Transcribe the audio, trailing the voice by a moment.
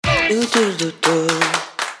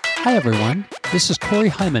Hi, everyone. This is Corey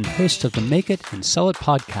Hyman, host of the Make It and Sell It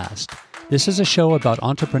podcast. This is a show about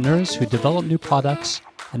entrepreneurs who develop new products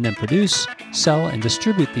and then produce, sell, and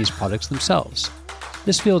distribute these products themselves.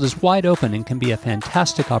 This field is wide open and can be a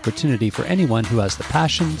fantastic opportunity for anyone who has the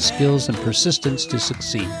passion, skills, and persistence to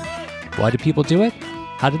succeed. Why do people do it?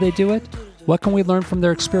 How do they do it? What can we learn from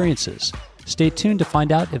their experiences? Stay tuned to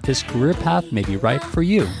find out if this career path may be right for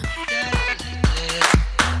you.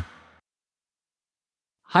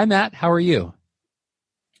 Hi, Matt. How are you?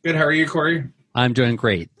 Good. How are you, Corey? I'm doing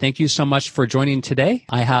great. Thank you so much for joining today.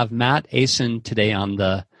 I have Matt Asen today on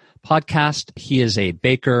the podcast. He is a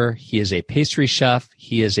baker. He is a pastry chef.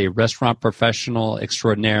 He is a restaurant professional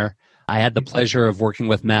extraordinaire. I had the pleasure of working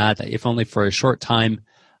with Matt, if only for a short time,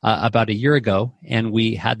 about a year ago. And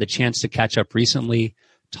we had the chance to catch up recently,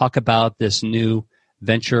 talk about this new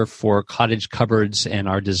venture for cottage cupboards and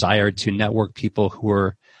our desire to network people who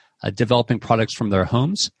are developing products from their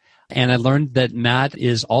homes. And I learned that Matt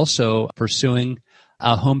is also pursuing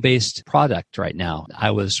a home-based product right now.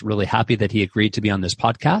 I was really happy that he agreed to be on this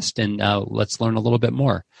podcast, and let's learn a little bit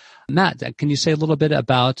more. Matt, can you say a little bit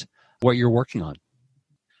about what you're working on?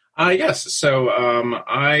 Yes. So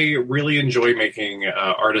I really enjoy making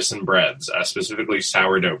artisan breads, specifically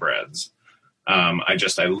sourdough breads.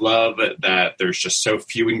 I love that there's just so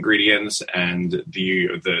few ingredients, and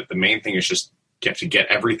the main thing is just you have to get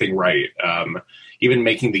everything right. Even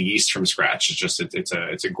making the yeast from scratch is just it's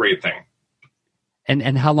a great thing.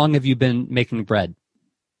 And how long have you been making bread?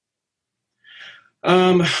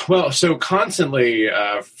 So constantly,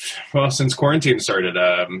 since quarantine started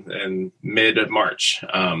in mid-March.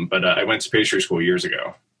 But I went to pastry school years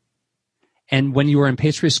ago. And when you were in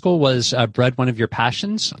pastry school, was bread one of your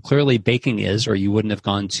passions? Clearly baking is, or you wouldn't have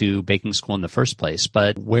gone to baking school in the first place.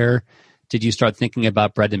 But where did you start thinking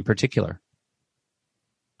about bread in particular?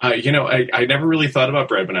 I never really thought about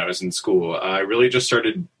bread when I was in school. I really just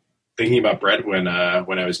started thinking about bread when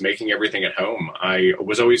I was making everything at home. I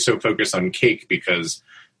was always so focused on cake because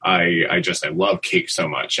I love cake so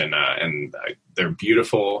much, and they're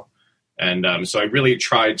beautiful. And so I really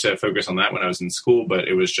tried to focus on that when I was in school, but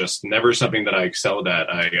it was just never something that I excelled at.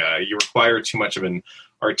 You require too much of an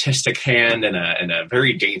artistic hand and a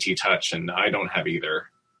very dainty touch, and I don't have either.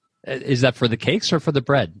 Is that for the cakes or for the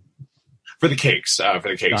bread? For the cakes, yeah.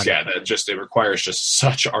 It requires just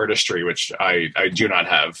such artistry, which I do not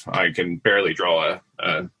have. I can barely draw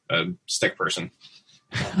a stick person.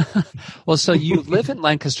 Well, so you live in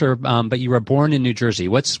Lancaster, but you were born in New Jersey.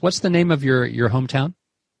 What's the name of your hometown?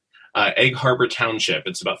 Egg Harbor Township.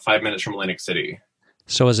 It's about 5 minutes from Atlantic City.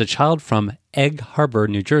 So as a child from Egg Harbor,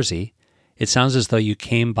 New Jersey, it sounds as though you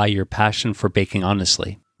came by your passion for baking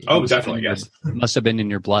honestly. Oh, definitely, yes. It must have been in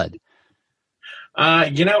your blood.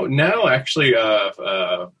 No, actually,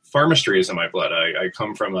 pharmacistry is in my blood. I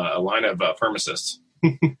come from a line of pharmacists.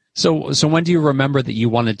 So when do you remember that you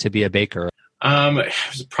wanted to be a baker? It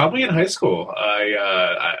was probably in high school.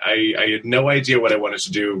 I had no idea what I wanted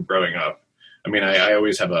to do growing up. I mean, I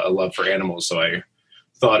always have a love for animals, so I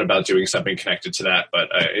thought about doing something connected to that, but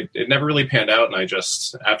it never really panned out. And I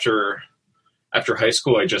just, after high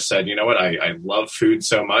school, I just said, you know what, I love food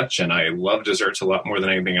so much, and I love desserts a lot more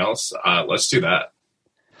than anything else. Let's do that.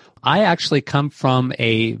 I actually come from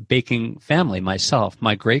a baking family myself.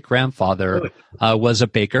 My great-grandfather was a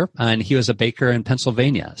baker, and he was a baker in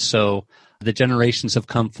Pennsylvania. So the generations have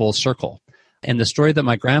come full circle. And the story that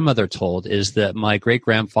my grandmother told is that my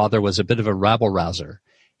great-grandfather was a bit of a rabble-rouser,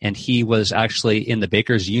 and he was actually in the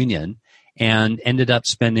Bakers Union and ended up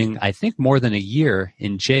spending, I think, more than a year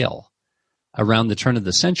in jail around the turn of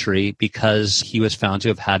the century because he was found to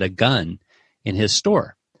have had a gun in his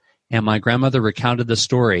store. And my grandmother recounted the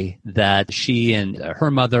story that she and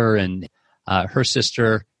her mother and her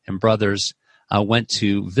sister and brothers went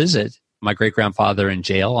to visit my great-grandfather in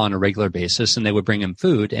jail on a regular basis, and they would bring him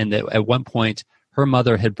food. And that at one point, her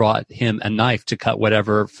mother had brought him a knife to cut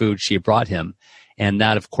whatever food she brought him. And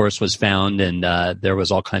that, of course, was found, and there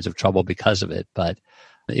was all kinds of trouble because of it. But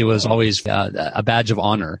it was always a badge of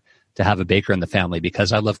honor to have a baker in the family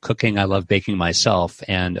because I love cooking. I love baking myself.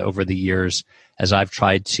 And over the years, as I've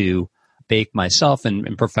tried to bake myself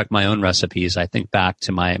and perfect my own recipes, I think back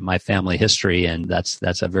to my family history, and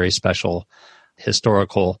that's a very special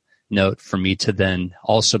historical note for me to then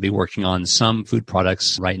also be working on some food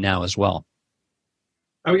products right now as well.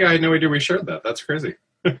 Oh yeah, I had no idea we shared that. That's crazy.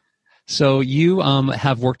 So you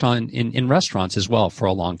have worked in restaurants as well for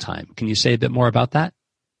a long time. Can you say a bit more about that?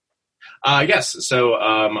 Yes. So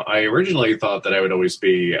I originally thought that I would always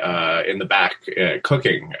be in the back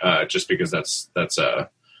cooking, just because that's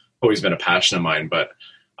always been a passion of mine. But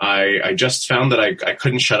I just found that I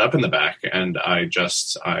couldn't shut up in the back, and I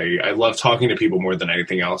love talking to people more than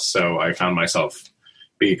anything else. So I found myself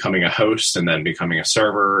becoming a host and then becoming a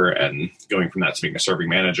server and going from that to being a serving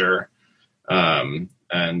manager. There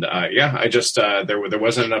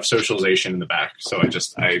wasn't enough socialization in the back. So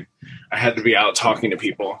I had to be out talking to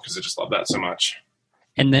people because I just love that so much.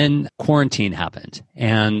 And then quarantine happened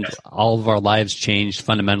and all of our lives changed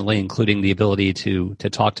fundamentally, including the ability to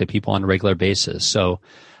talk to people on a regular basis. So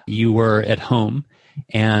you were at home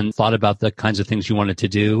and thought about the kinds of things you wanted to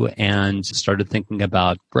do and started thinking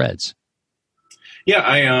about breads. Yeah,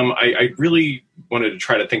 I really wanted to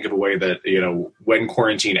try to think of a way that, when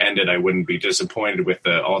quarantine ended, I wouldn't be disappointed with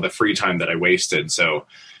all the free time that I wasted. So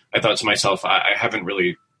I thought to myself, I haven't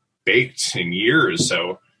really baked in years,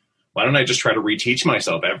 so why don't I just try to reteach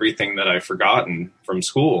myself everything that I've forgotten from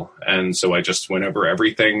school? And so I just went over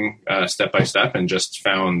everything step by step and just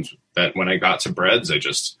found that when I got to breads, I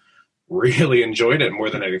just really enjoyed it more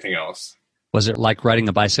than anything else. Was it like riding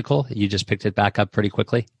a bicycle? You just picked it back up pretty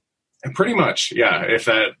quickly? Pretty much, yeah. If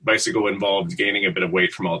that bicycle involved gaining a bit of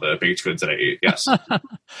weight from all the baked goods that I ate, yes.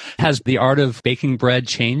 Has the art of baking bread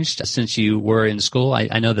changed since you were in school?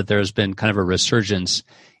 I know that there's been kind of a resurgence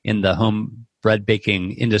in the home bread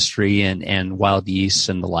baking industry and wild yeasts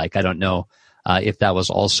and the like. I don't know if that was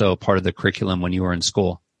also part of the curriculum when you were in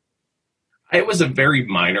school. It was a very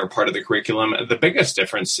minor part of the curriculum. The biggest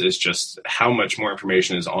difference is just how much more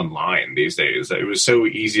information is online these days. It was so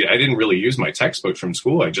easy. I didn't really use my textbooks from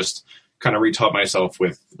school. I just kind of retaught myself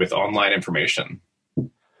with online information.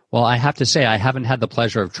 Well, I have to say, I haven't had the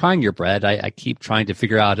pleasure of trying your bread. I keep trying to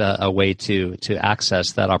figure out a way to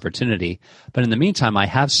access that opportunity. But in the meantime, I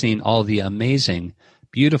have seen all the amazing,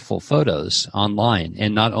 beautiful photos online.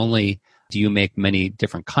 And not only do you make many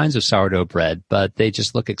different kinds of sourdough bread, but they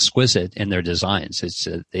just look exquisite in their designs.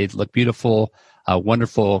 They look beautiful,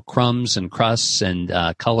 wonderful crumbs and crusts and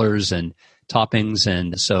colors and toppings.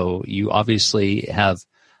 And so you obviously have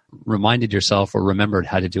reminded yourself or remembered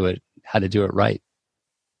how to do it right.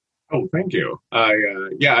 Oh, thank you. I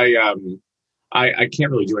can't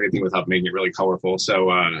really do anything without making it really colorful. So,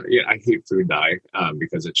 I hate food dye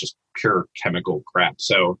because it's just pure chemical crap.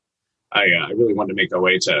 So I really wanted to make a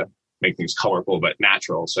way to make things colorful but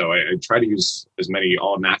natural. So I try to use as many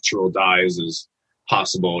all natural dyes as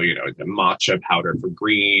possible. The matcha powder for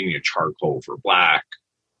green, charcoal for black,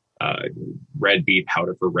 red beet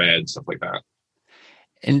powder for red, stuff like that.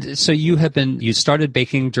 And so you started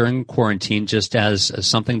baking during quarantine just as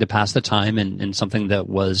something to pass the time and something that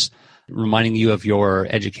was reminding you of your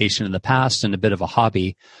education in the past and a bit of a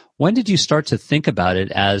hobby. When did you start to think about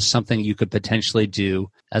it as something you could potentially do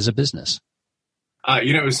as a business?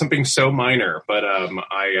 It was something so minor, but I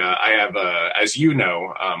have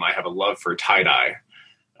I have a love for tie-dye.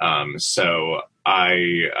 So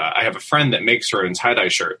I have a friend that makes her own tie-dye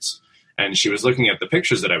shirts. And she was looking at the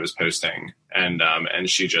pictures that I was posting, and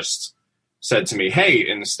she just said to me, "Hey,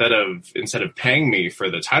 instead of paying me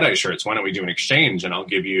for the tie-dye shirts, why don't we do an exchange? And I'll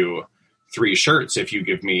give you 3 shirts if you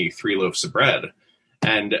give me 3 loaves of bread."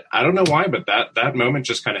 And I don't know why, but that moment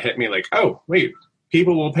just kind of hit me like, oh, wait,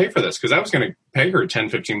 people will pay for this, because I was going to pay her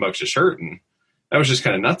 $10-15 a shirt, and that was just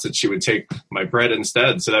kind of nuts that she would take my bread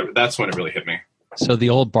instead. So that's when it really hit me. So the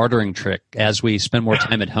old bartering trick, as we spend more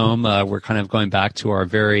time at home, we're kind of going back to our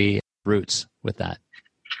very roots with that.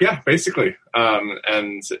 Yeah, basically.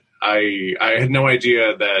 And I had no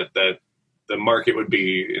idea that the market would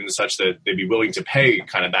be in such that they'd be willing to pay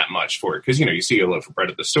kind of that much for it. Because, you see a loaf of bread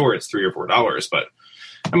at the store, it's $3 or $4. But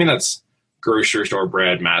I mean, that's grocery store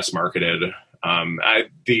bread, mass marketed.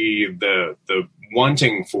 The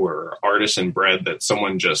wanting for artisan bread that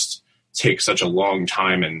someone just takes such a long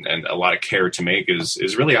time and a lot of care to make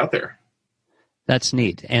is really out there. That's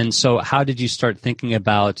neat. And so how did you start thinking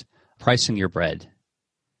about pricing your bread?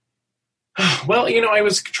 Well, I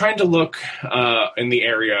was trying to look in the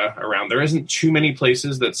area around. There isn't too many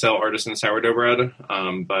places that sell artisan sourdough bread,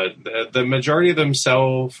 but the majority of them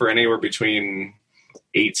sell for anywhere between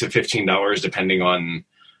 $8 to $15, depending on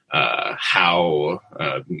how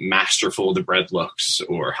masterful the bread looks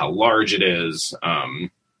or how large it is.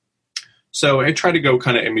 So I try to go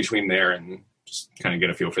kind of in between there and just kind of get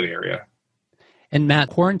a feel for the area. And Matt,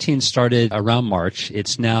 quarantine started around March.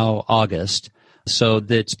 It's now August. So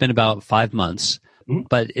it's been about 5 months. Mm-hmm.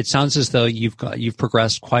 But it sounds as though you've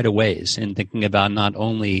progressed quite a ways in thinking about not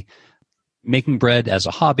only making bread as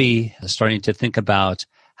a hobby, starting to think about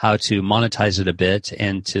how to monetize it a bit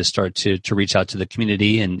and to start to reach out to the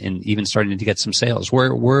community and even starting to get some sales.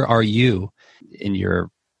 Where are you in your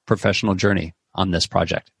professional journey on this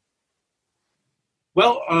project?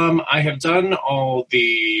 Well, I have done all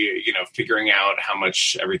the, figuring out how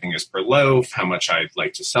much everything is per loaf, how much I'd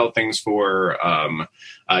like to sell things for.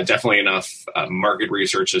 Definitely enough market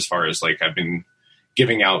research as far as like I've been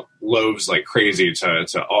giving out loaves like crazy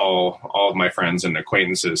to all of my friends and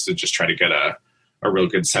acquaintances to just try to get a real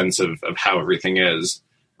good sense of how everything is.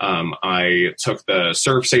 I took the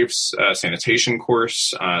ServSafe sanitation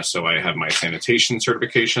course, so I have my sanitation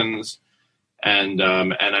certifications. And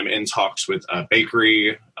I'm in talks with a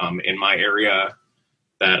bakery in my area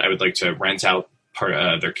that I would like to rent out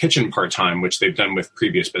their kitchen part-time, which they've done with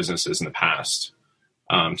previous businesses in the past,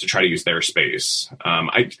 to try to use their space.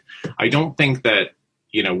 I don't think that,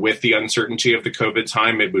 with the uncertainty of the COVID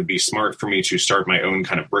time, it would be smart for me to start my own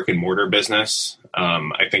kind of brick and mortar business.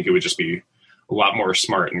 I think it would just be a lot more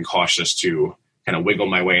smart and cautious to kind of wiggle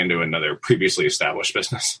my way into another previously established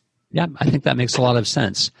business. Yeah, I think that makes a lot of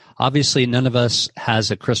sense. Obviously, none of us has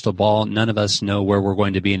a crystal ball. None of us know where we're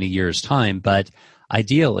going to be in a year's time. But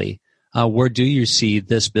ideally, where do you see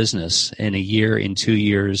this business in a year, in 2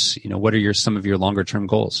 years? What are some of your longer term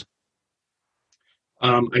goals?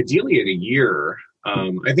 Ideally, in a year,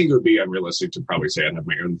 I think it would be unrealistic to probably say I'd have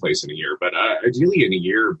my own place in a year. But ideally, in a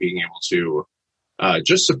year, being able to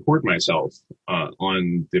just support myself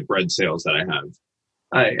on the bread sales that I have.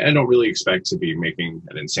 I don't really expect to be making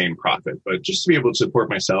an insane profit, but just to be able to support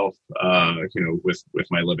myself, with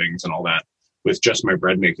my livings and all that, with just my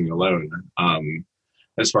bread making alone.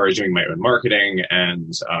 As far as doing my own marketing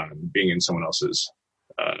and being in someone else's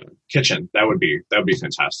kitchen, that would be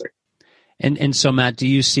fantastic. And so, Matt, do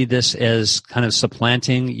you see this as kind of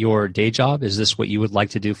supplanting your day job? Is this what you would like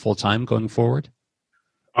to do full time going forward?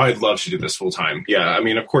 I'd love to do this full time. Yeah, I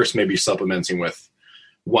mean, of course, maybe supplementing with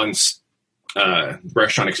once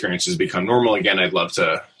restaurant experiences become normal again, I'd love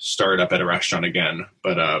to start up at a restaurant again,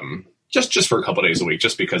 but just for a couple of days a week,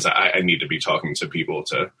 just because I need to be talking to people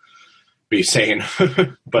to be sane.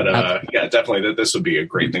 But yeah, definitely this would be a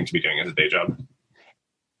great thing to be doing as a day job.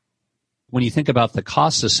 When you think about the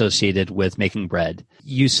costs associated with making bread,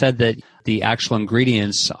 you said that the actual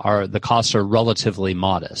ingredients the costs are relatively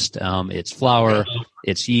modest. It's flour,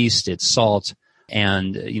 it's yeast, it's salt,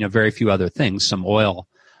 and very few other things, some oil.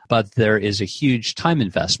 But there is a huge time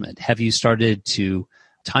investment. Have you started to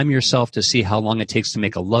time yourself to see how long it takes to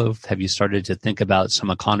make a loaf? Have you started to think about some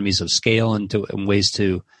economies of scale and ways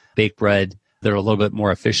to bake bread that are a little bit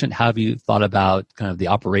more efficient? How have you thought about kind of the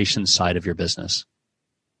operations side of your business?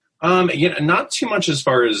 Not too much as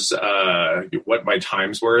far as what my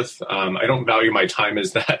time's worth. I don't value my time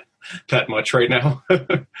as that much right now.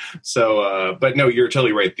 So, but no, you're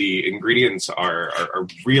totally right. The ingredients are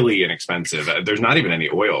really inexpensive. There's not even any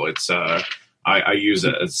oil. It's I use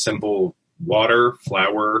a simple water,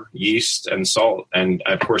 flour, yeast, and salt. And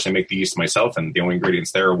of course, I make the yeast myself, and the only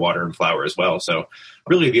ingredients there are water and flour as well. So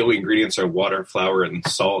really, the only ingredients are water, flour, and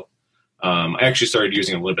salt. I actually started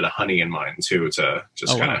using a little bit of honey in mine too to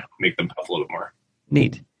just kind of make them puff a little bit more.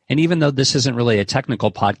 Neat. And even though this isn't really a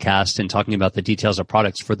technical podcast and talking about the details of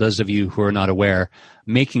products, for those of you who are not aware,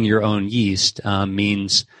 making your own yeast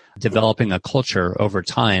means developing a culture over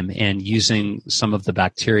time and using some of the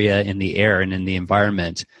bacteria in the air and in the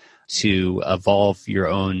environment to evolve your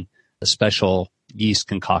own special yeast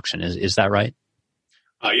concoction. Is that right?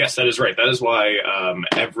 Yes, that is right. That is why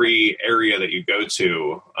every area that you go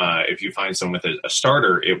to, if you find someone with a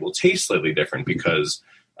starter, it will taste slightly different because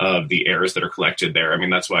of the airs that are collected there. I mean,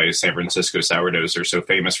 that's why San Francisco sourdoughs are so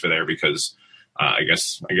famous for there, because I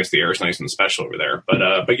guess the air is nice and special over there.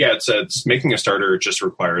 But yeah, it's making a starter just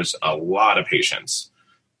requires a lot of patience.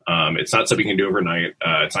 It's not something you can do overnight.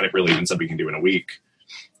 It's not really even something you can do in a week.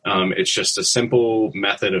 It's just a simple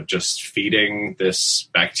method of just feeding this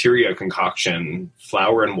bacteria concoction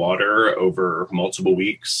flour and water over multiple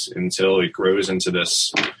weeks until it grows into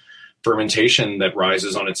this fermentation that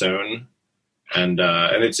rises on its own. And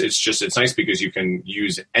it's nice because you can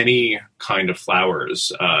use any kind of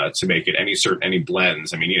flours to make it, any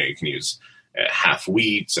blends. I mean, you can use half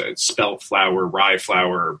wheat, spelt flour, rye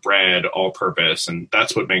flour, bread, all purpose, and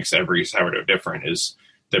that's what makes every sourdough different is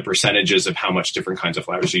the percentages of how much different kinds of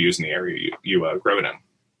flours you use in the area you grow it in.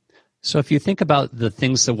 So if you think about the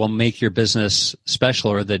things that will make your business special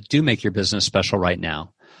or that do make your business special right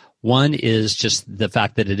now, one is just the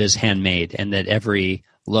fact that it is handmade and that every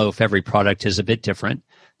loaf, every product is a bit different.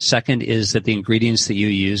 Second is that the ingredients that you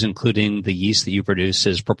use, including the yeast that you produce,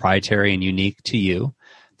 is proprietary and unique to you.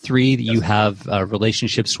 Three, you have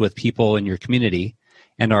relationships with people in your community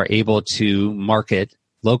and are able to market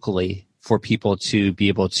locally for people to be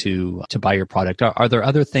able to buy your product. Are there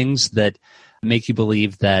other things that make you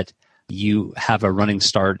believe that you have a running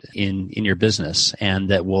start in your business and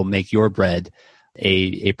that will make your bread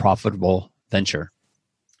a profitable venture?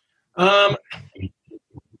 So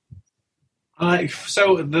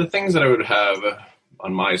the things that I would have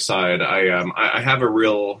on my side, I have a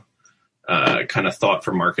real kind of thought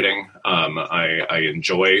for marketing. I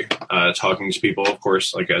enjoy talking to people, of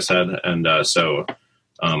course, like I said, and so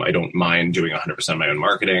I don't mind doing 100% of my own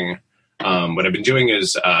marketing. What I've been doing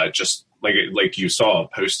is just like you saw,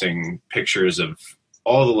 posting pictures of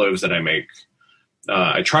all the loaves that I make.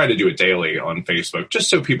 I try to do it daily on Facebook, just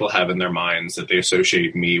so people have in their minds that they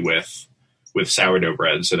associate me with sourdough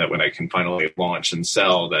bread, so that when I can finally launch and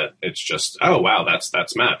sell, that it's just, oh wow,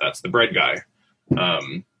 that's Matt, that's the bread guy.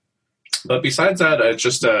 But besides that, it's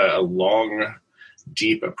just a long,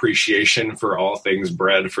 deep appreciation for all things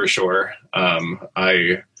bread, for sure.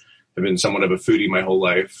 I have been somewhat of a foodie my whole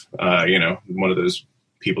life. One of those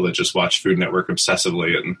people that just watch Food Network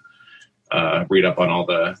obsessively and read up on all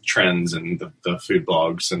the trends and the food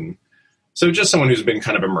blogs. And so just someone who's been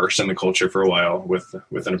kind of immersed in the culture for a while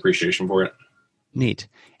with an appreciation for it. Neat.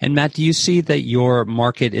 And Matt, do you see that your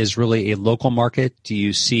market is really a local market? Do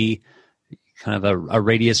you see kind of a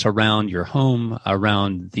radius around your home,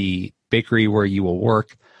 around the bakery where you will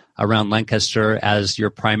work, around Lancaster as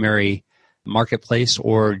your primary marketplace?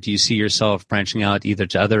 Or do you see yourself branching out either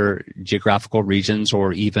to other geographical regions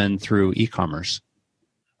or even through e-commerce?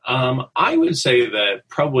 I would say that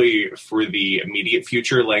probably for the immediate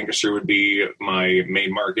future, Lancaster would be my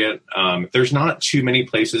main market. There's not too many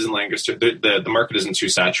places in Lancaster. The market isn't too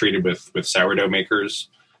saturated with sourdough makers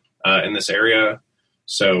in this area,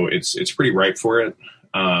 so it's pretty ripe for it.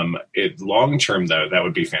 Long term, though, that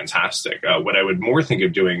would be fantastic. What I would more think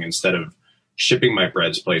of doing instead of shipping my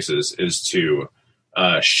breads places is to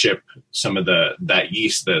ship some of that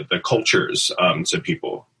yeast, the cultures, to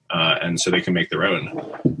people. And so they can make their own.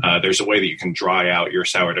 There's a way that you can dry out your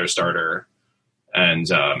sourdough starter, and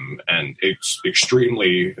it's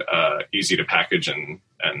extremely easy to package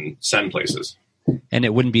and send places. And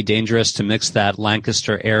it wouldn't be dangerous to mix that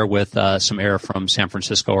Lancaster air with some air from San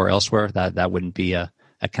Francisco or elsewhere? That wouldn't be a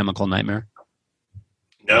chemical nightmare?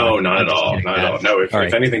 No, not at all. Not at all. No, if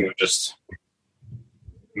anything, it would just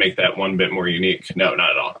make that one bit more unique. No, not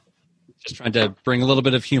at all. Just trying to bring a little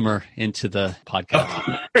bit of humor into the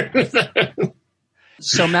podcast.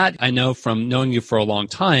 So, Matt, I know from knowing you for a long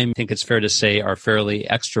time, I think it's fair to say are fairly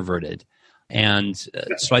extroverted. And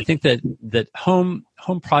so I think that home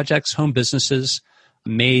projects, home businesses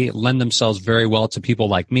may lend themselves very well to people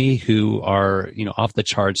like me who are, off the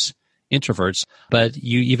charts introverts. But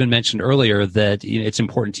you even mentioned earlier that it's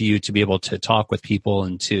important to you to be able to talk with people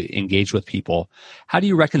and to engage with people. How do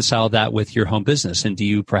you reconcile that with your home business? And do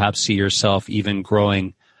you perhaps see yourself even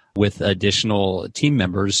growing with additional team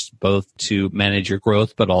members, both to manage your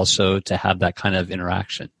growth, but also to have that kind of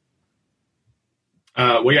interaction?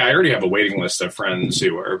 Well, yeah, I already have a waiting list of friends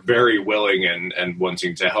who are very willing and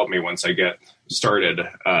wanting to help me once I get started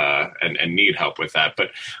and need help with that. But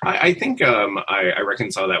I think I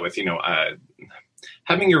reconcile that with,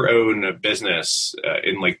 having your own business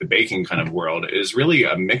in like the baking kind of world is really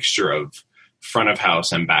a mixture of front of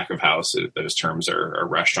house and back of house. Those terms are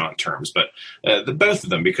restaurant terms, but both of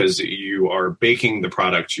them, because you are baking the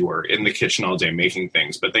product, you are in the kitchen all day making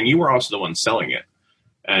things, but then you are also the one selling it.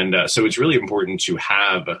 And so it's really important to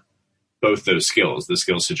have both those skills, the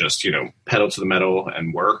skills to just, pedal to the metal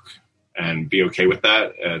and work and be okay with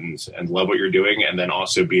that and love what you're doing. And then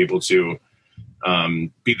also be able to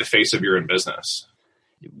be the face of your own business.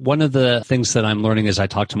 One of the things that I'm learning as I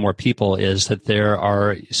talk to more people is that there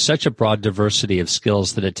are such a broad diversity of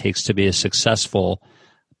skills that it takes to be a successful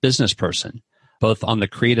business person, both on the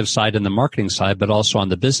creative side and the marketing side, but also on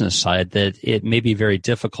the business side, that it may be very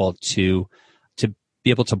difficult to be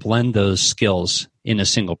able to blend those skills in a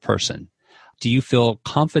single person. Do you feel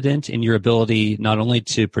confident in your ability not only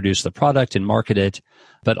to produce the product and market it,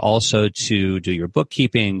 but also to do your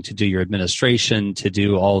bookkeeping, to do your administration, to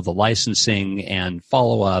do all of the licensing and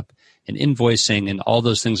follow-up and invoicing and all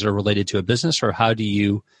those things that are related to a business? Or how do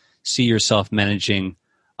you see yourself managing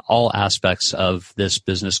all aspects of this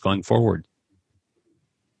business going forward?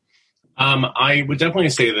 I would definitely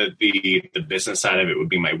say that the business side of it would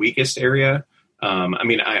be my weakest area.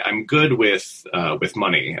 I'm good with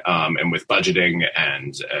money and with budgeting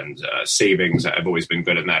and savings. I've always been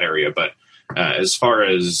good in that area. But as far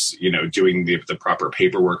as doing the proper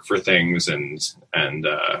paperwork for things and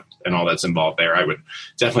all that's involved there, I would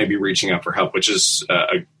definitely be reaching out for help. Which is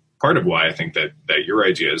a part of why I think that your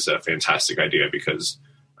idea is a fantastic idea, because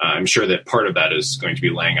I'm sure that part of that is going to be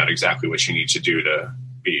laying out exactly what you need to do to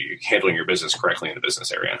be handling your business correctly in the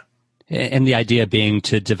business area. And the idea being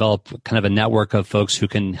to develop kind of a network of folks who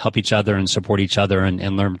can help each other and support each other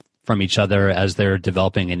and learn from each other as they're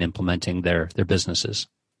developing and implementing their businesses.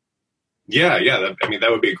 Yeah. That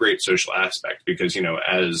would be a great social aspect because,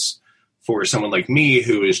 as for someone like me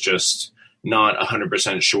who is just not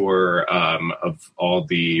 100% sure of all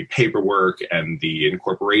the paperwork and the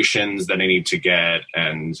incorporations that I need to get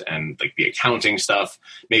and like the accounting stuff,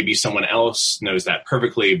 maybe someone else knows that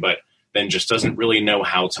perfectly, but then just doesn't really know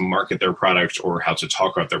how to market their product or how to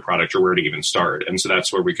talk about their product or where to even start. And so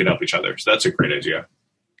that's where we could help each other. So that's a great idea.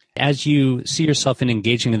 As you see yourself in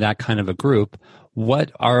engaging in that kind of a group,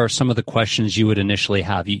 what are some of the questions you would initially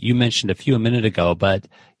have? You mentioned a few a minute ago, but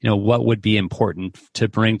what would be important to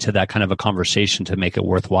bring to that kind of a conversation to make it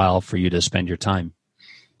worthwhile for you to spend your time?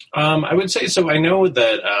 I would say so. I know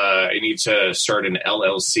that I need to start an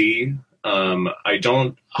LLC. I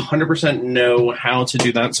don't 100% know how to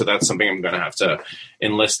do that, so that's something I'm going to have to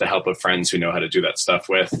enlist the help of friends who know how to do that stuff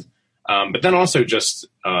with. But then also just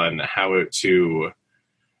on how to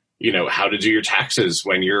do your taxes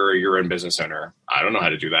when you're your own business owner. I don't know how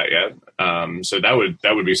to do that yet. So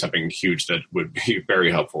that would be something huge that would be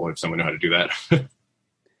very helpful if someone knew how to do that.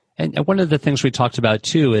 And one of the things we talked about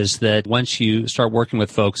too is that once you start working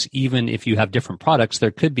with folks, even if you have different products,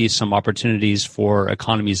 there could be some opportunities for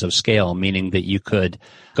economies of scale, meaning that you could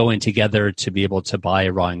go in together to be able to buy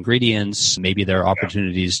raw ingredients. Maybe there are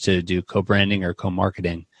opportunities to do co-branding or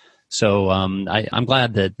co-marketing. So I'm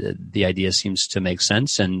glad that the idea seems to make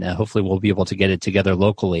sense, and hopefully we'll be able to get it together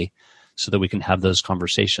locally so that we can have those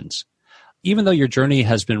conversations. Even though your journey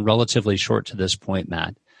has been relatively short to this point,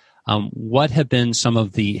 Matt, what have been some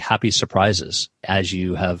of the happy surprises as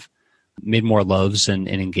you have made more loaves and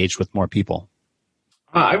engaged with more people?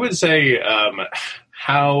 I would say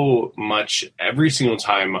how much every single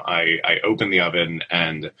time I open the oven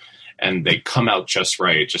and they come out just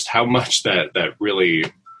right, just how much that really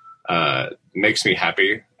makes me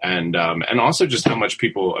happy, and also just how much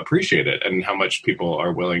people appreciate it and how much people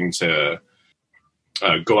are willing to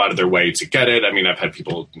go out of their way to get it. I mean, I've had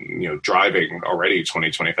people, driving already 20,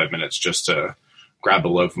 25 minutes just to grab a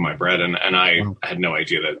loaf of my bread. And I had no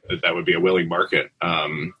idea that would be a willing market.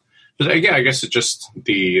 But yeah, I guess it's just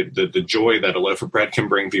the joy that a loaf of bread can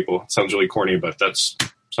bring people. It sounds really corny, but that's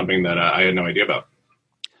something that I had no idea about.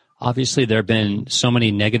 Obviously, there have been so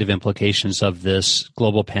many negative implications of this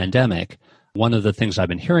global pandemic. One of the things I've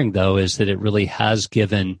been hearing, though, is that it really has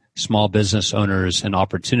given small business owners an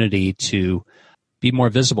opportunity to be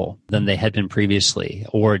more visible than they had been previously,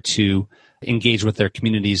 or to engage with their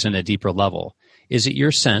communities in a deeper level. Is it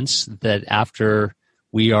your sense that after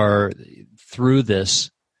we are through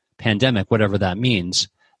this pandemic, whatever that means,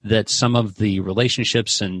 that some of the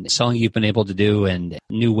relationships and selling you've been able to do and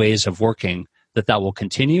new ways of working, that will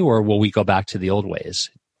continue, or will we go back to the old ways?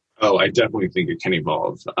 Oh, I definitely think it can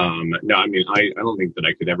evolve. No, I mean, I don't think that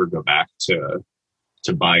I could ever go back to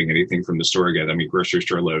buying anything from the store again. I mean, grocery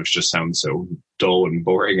store loaves just sound so dull and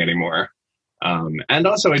boring anymore. And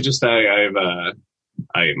also, my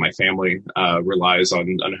family relies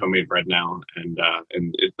on homemade bread now, and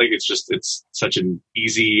it's such an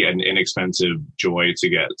easy and inexpensive joy to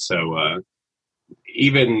get. So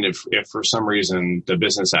even if for some reason the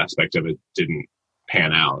business aspect of it didn't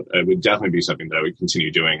pan out, it would definitely be something that I would continue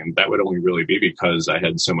doing, and that would only really be because I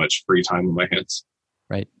had so much free time on my hands.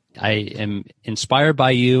 Right. I am inspired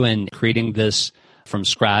by you and creating this from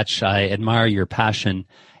scratch. I admire your passion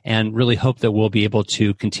and really hope that we'll be able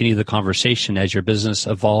to continue the conversation as your business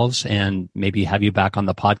evolves, and maybe have you back on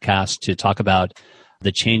the podcast to talk about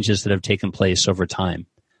the changes that have taken place over time.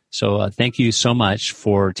 So thank you so much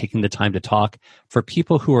for taking the time to talk. For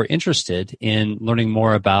people who are interested in learning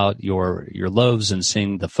more about your loaves and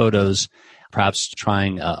seeing the photos, perhaps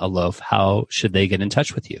trying a loaf, how should they get in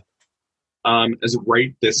touch with you? As of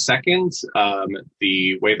right this second,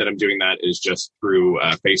 the way that I'm doing that is just through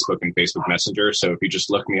Facebook and Facebook Messenger. So if you just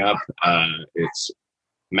look me up, it's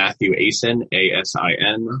Matthew Asin,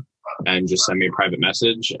 ASIN, and just send me a private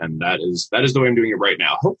message. And that is the way I'm doing it right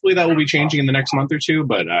now. Hopefully that will be changing in the next month or two,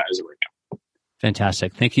 but as of right now.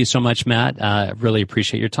 Fantastic. Thank you so much, Matt. I really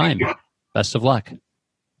appreciate your time. Best of luck.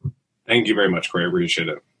 Thank you very much, Corey. I appreciate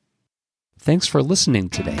it. Thanks for listening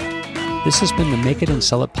today. This has been the Make It and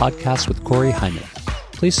Sell It podcast with Corey Hyman.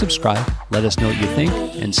 Please subscribe, let us know what you think,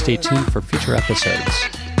 and stay tuned for future episodes.